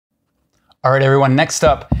All right, everyone, next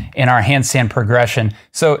up in our handstand progression.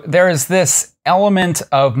 So there is this element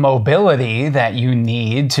of mobility that you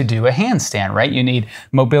need to do a handstand, right? You need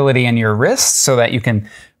mobility in your wrists so that you can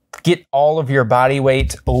get all of your body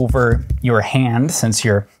weight over your hand, since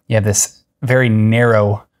you have this very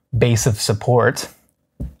narrow base of support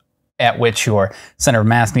at which your center of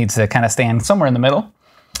mass needs to kind of stand somewhere in the middle.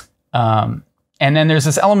 And then there's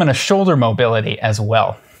this element of shoulder mobility as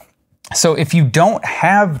well. So if you don't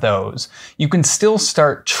have those, you can still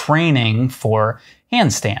start training for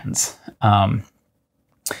handstands.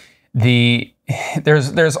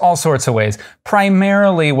 There's all sorts of ways.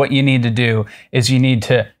 Primarily what you need to do is you need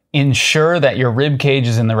to ensure that your rib cage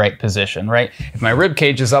is in the right position, right? If my rib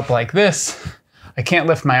cage is up like this, I can't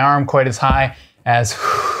lift my arm quite as high as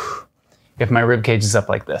if my rib cage is up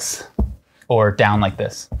like this or down like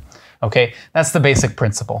this. Okay, that's the basic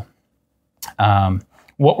principle.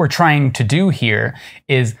 What we're trying to do here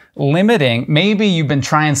is limiting, maybe you've been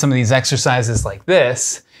trying some of these exercises like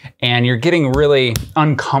this and you're getting really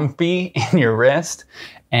uncomfy in your wrist.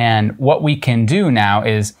 And what we can do now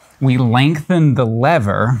is we lengthen the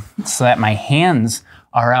lever so that my hands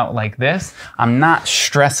are out like this. I'm not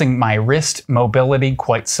stressing my wrist mobility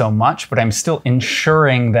quite so much, but I'm still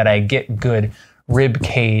ensuring that I get good rib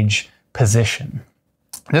cage position.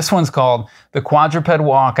 This one's called the quadruped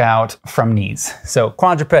walkout from knees. So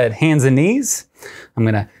quadruped, hands and knees. I'm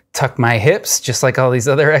gonna tuck my hips, just like all these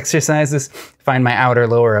other exercises, find my outer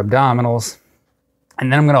lower abdominals,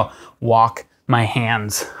 and then I'm gonna walk my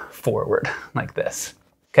hands forward like this,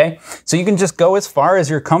 okay? So you can just go as far as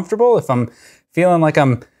you're comfortable. If I'm feeling like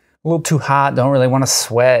I'm a little too hot, don't really wanna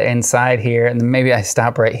sweat inside here, and then maybe I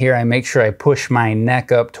stop right here. I make sure I push my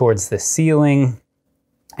neck up towards the ceiling,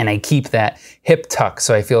 and I keep that hip tuck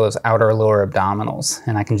so I feel those outer lower abdominals,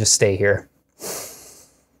 and I can just stay here.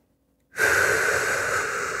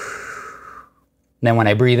 Then when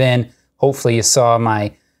I breathe in, hopefully you saw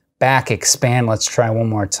my back expand. Let's try one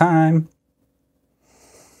more time.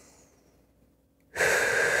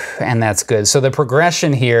 And that's good. So the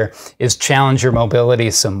progression here is challenge your mobility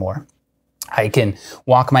some more. I can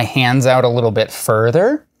walk my hands out a little bit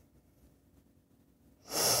further.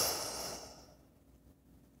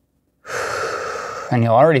 And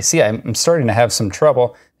you'll already see I'm starting to have some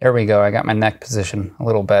trouble. There we go, I got my neck position a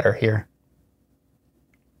little better here.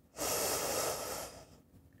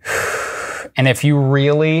 And if you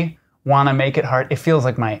really wanna make it hard, it feels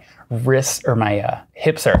like my wrists or my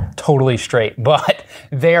hips are totally straight, but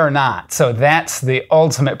they are not. So that's the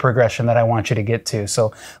ultimate progression that I want you to get to.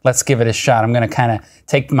 So let's give it a shot. I'm gonna kinda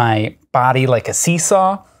take my body like a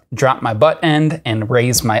seesaw, drop my butt end, and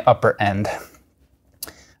raise my upper end.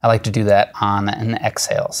 I like to do that on an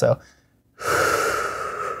exhale, so.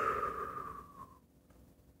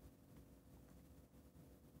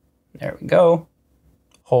 There we go.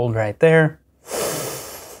 Hold right there.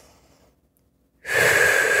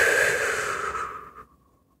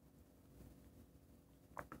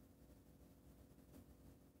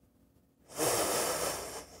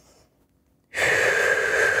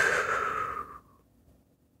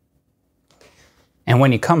 And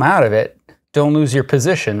when you come out of it, don't lose your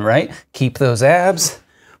position, right? Keep those abs,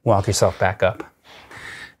 walk yourself back up.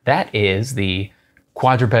 That is the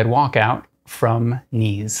quadruped walkout from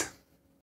knees.